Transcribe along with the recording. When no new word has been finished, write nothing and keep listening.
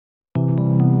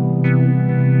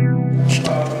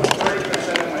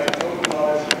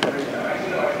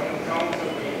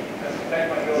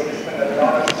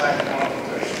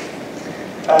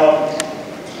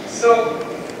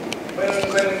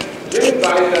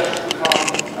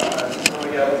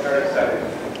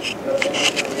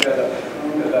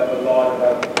lot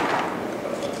about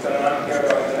what's going on here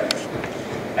about Linux.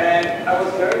 And I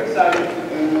was very excited to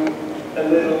do a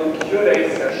little Q&A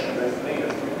session with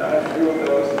Linux. We've done a few of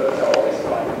those are always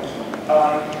fun.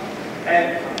 And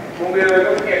when we were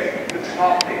looking at the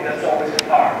topic, that's always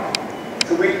hard.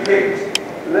 So we picked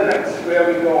Linux,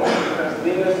 where we go, because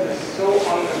Linux is so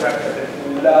on the record that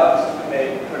he loves to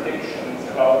make predictions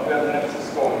about where Linux is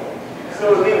going.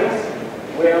 So Linux,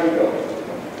 where we go?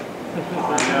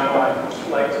 Now I'd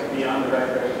like to be on the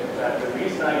record that the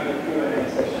reason I do Q&A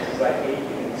sessions is I hate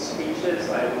giving speeches.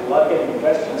 I love getting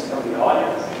questions from the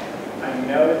audience. I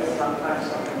know it's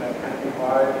sometimes something that can be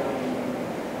hard in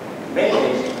many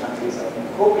Asian countries. I'm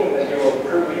hoping that you will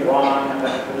prove me wrong and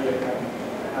that you can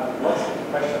have lots of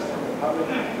questions from the public.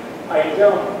 I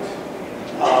don't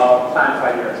plan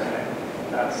 5 years ahead.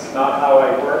 That's not how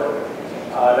I work.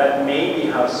 That may be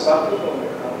how some people in the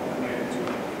community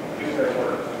do their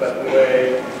work. But the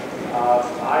way I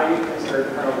consider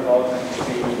kernel development to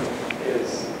be is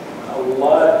a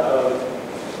lot of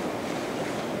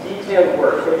detailed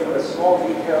work, getting the small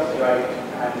details right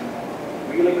and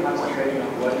really concentrating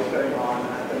on what is going on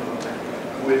at the moment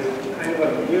with kind of a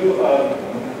view of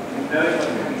knowing what's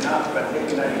coming up, but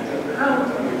taking that into account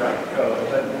when we write code,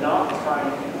 but not trying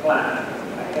to plan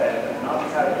ahead and not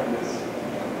having this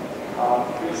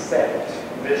preset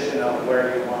vision of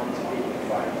where you want to be in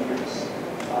 5 years.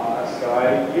 So I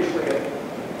usually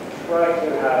try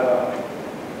to have a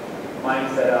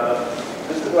mindset of,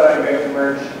 this is what I'm going to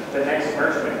merge the next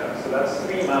merge window. So that's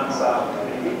 3 months out,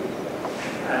 maybe.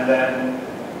 And then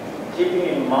keeping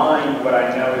in mind what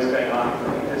I know is going on in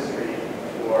the industry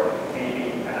for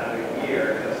maybe another year,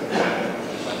 just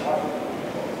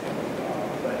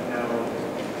but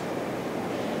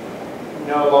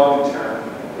no long-term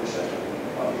vision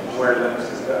of where Linux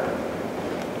is going.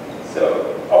 So,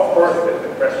 of course,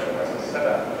 the question was a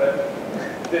setup, but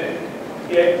the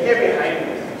idea behind it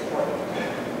is important.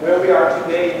 Where we are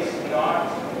today is not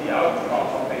the outcome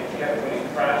of a carefully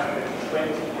crafted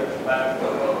 20-year plan for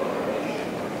world innovation,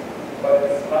 but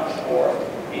it's much more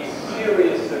a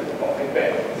series of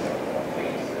events, of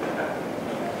things that happen.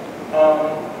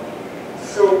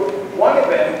 So, one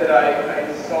event that I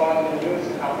saw in the news a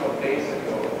couple of days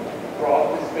ago brought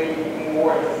this maybe even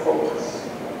more into focus.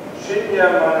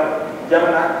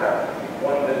 Yamanaka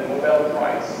won the Nobel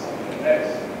Prize in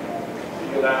medicine. So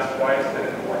you'll ask, why is that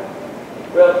important?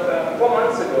 Well, 4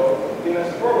 months ago,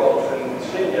 Linus Torvalds and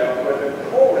Shinya were the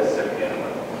co-recipient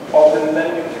of the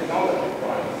Millennium Technology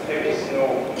Prize. There is no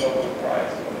Nobel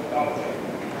Prize for technology.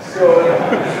 So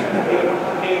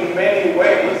in many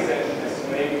ways, and this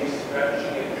may be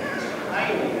stretching it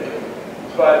tiny bit,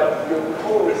 but your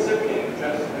co-recipient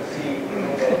just received the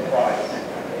Nobel Prize.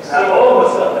 All of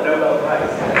us got the Nobel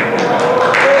Prize.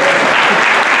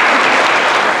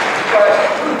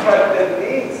 but that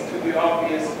leads to the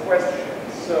obvious question.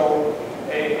 So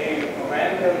a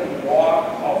random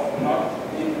walk of not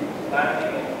really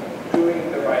planning and doing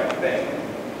the right thing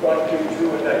got you to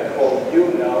what I call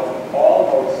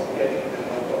almost getting the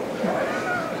Nobel Prize.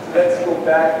 So let's go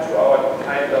back to our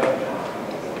kind of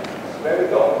where we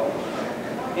go.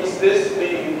 Is this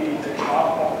the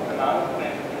top of the mountain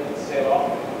and we'll sail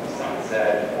off?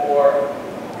 Sunset, or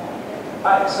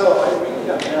so I really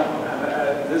don't know.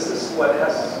 This is what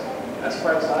has, as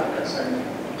far as I'm concerned,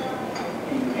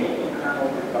 been making kernel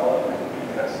development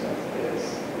interesting is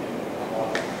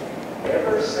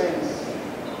ever since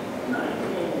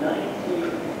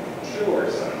 1992 or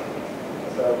so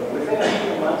within a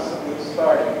few months of me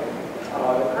starting,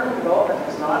 the kernel development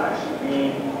has not actually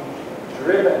been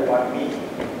driven by me.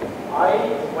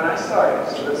 When I started,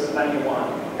 so this is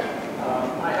 91.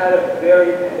 I had a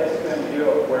very pedestrian view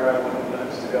of where I wanted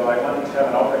Linux to go. I wanted to have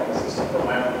an operating system for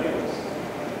my own use.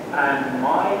 And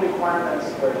my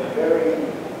requirements were very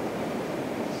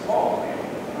small.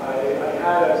 I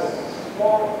had a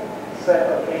small set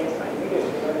of things I needed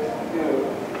Linux to do,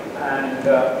 and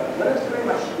Linux pretty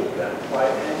much did that by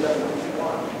the end of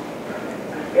 91.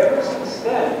 And ever since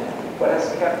then, what has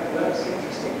kept Linux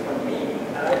interesting for me,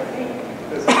 and I think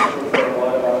this is true for a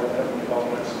lot of other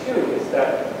developers too, is that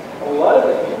a lot of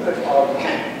the input of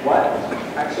what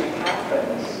actually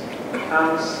happens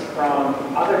comes from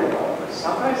other developers.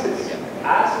 Sometimes it's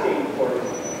asking for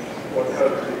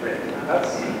code to be written. And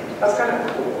that's kind of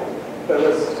cool. But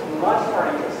what's much more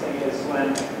interesting is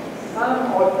when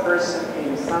some odd person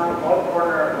in some odd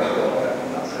corner of the world,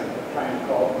 I'm not trying to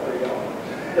call it real,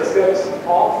 just goes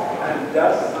off and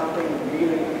does something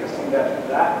really interesting that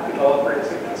developer is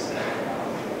interested in.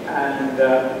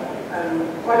 And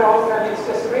quite often it's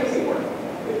just crazy work.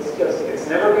 It's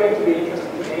never going to be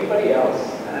interesting to anybody else,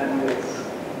 and it's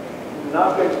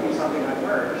not going to be something I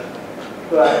merge.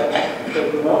 But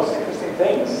the most interesting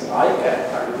things I get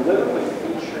are literally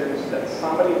features that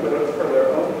somebody wrote for their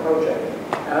own project.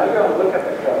 And I go and look at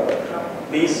the code.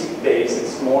 These days,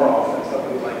 it's more often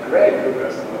somebody like Greg who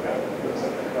goes and looks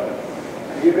at the code.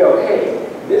 And you go, hey,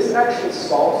 this actually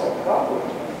solves a problem.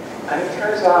 And it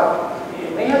turns out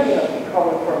it may have been a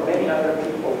problem for many other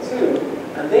people too.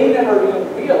 And they never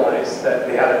even realized that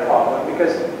they had a problem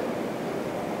because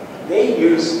they're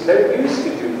used to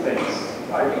do things,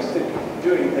 are used to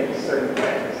doing things certain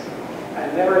ways,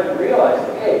 and never even realized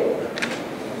that, hey,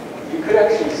 you could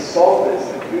actually solve this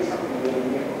and do something really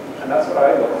new. And that's what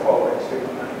I look forward to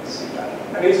when I see that.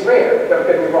 And it's rare, don't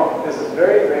get me wrong, this is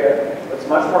very rare. What's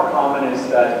much more common is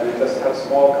that we just have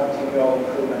small continual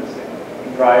improvements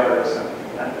in drivers and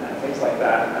things like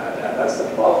that, and that's the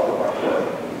bulk of our work.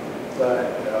 But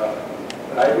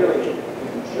I really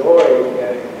enjoy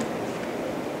getting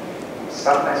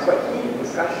sometimes quite heated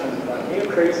discussions about new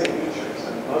crazy features.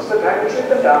 And most of the time we shoot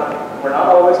them down. We're not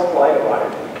always polite about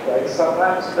it. Like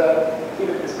sometimes the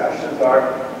heated discussions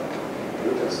are,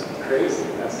 you're just crazy,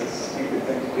 that's a stupid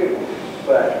thing to do.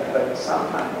 But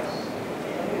sometimes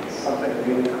it's something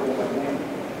really cool and new.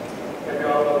 Maybe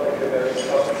all about like a very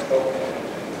topical.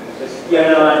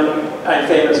 Yeah, no, I'm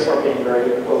famous for being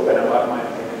very open about my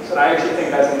opinions. And I actually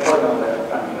think that's important on the,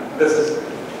 I mean, this is,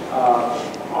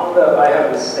 I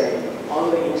have this saying, on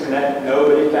the internet,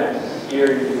 nobody can hear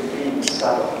you being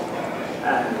subtle.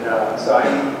 And so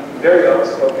I'm very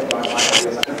outspoken about my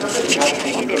ideas.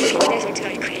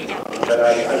 But I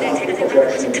want people to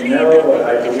actually know what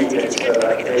I believe in so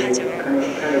that they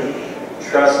kind of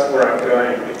trust where I'm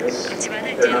going because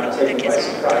they're not taken by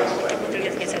surprise by me.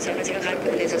 제가 가는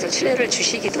부분에 있어서 신뢰를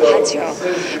주시기도 하죠.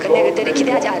 근데 그때는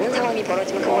기대하지 않은 상황이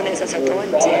벌어지면 그 부분에 있어서 또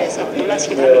이제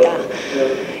놀라시기도 합니다.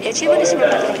 예, 질문 있으면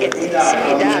받도록하겠습니다.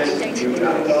 굉장히 질문을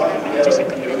해주실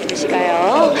겁니다.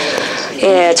 해주실까요?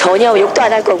 예, 전혀 욕도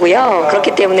안 할 거고요.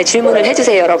 그렇기 때문에 질문을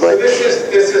해주세요, 여러분.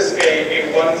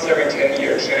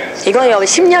 이건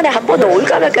 10년에 한 번도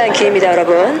올까 말까한 기회입니다,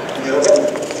 여러분.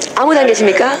 아무도 안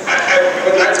계십니까?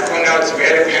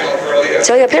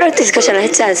 저희가 패널 디스커션을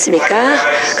했지 않습니까?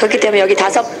 그렇기 때문에 여기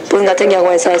 5분 같은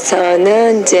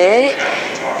경우에서는 이제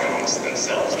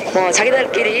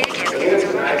자기들끼리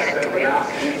계속해서 말하고요.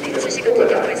 수시 같은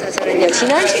경우에서는요,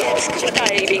 지난주에 스쿠버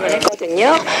다이빙을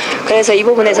했거든요. 그래서 이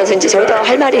부분에서 이제 저희도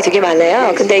할 말이 되게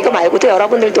많아요. 근데 이거 말고도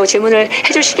여러분들도 질문을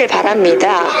해주시길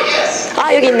바랍니다.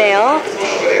 아, 여기 있네요.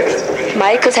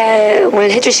 마이크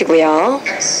사용을 해주시고요.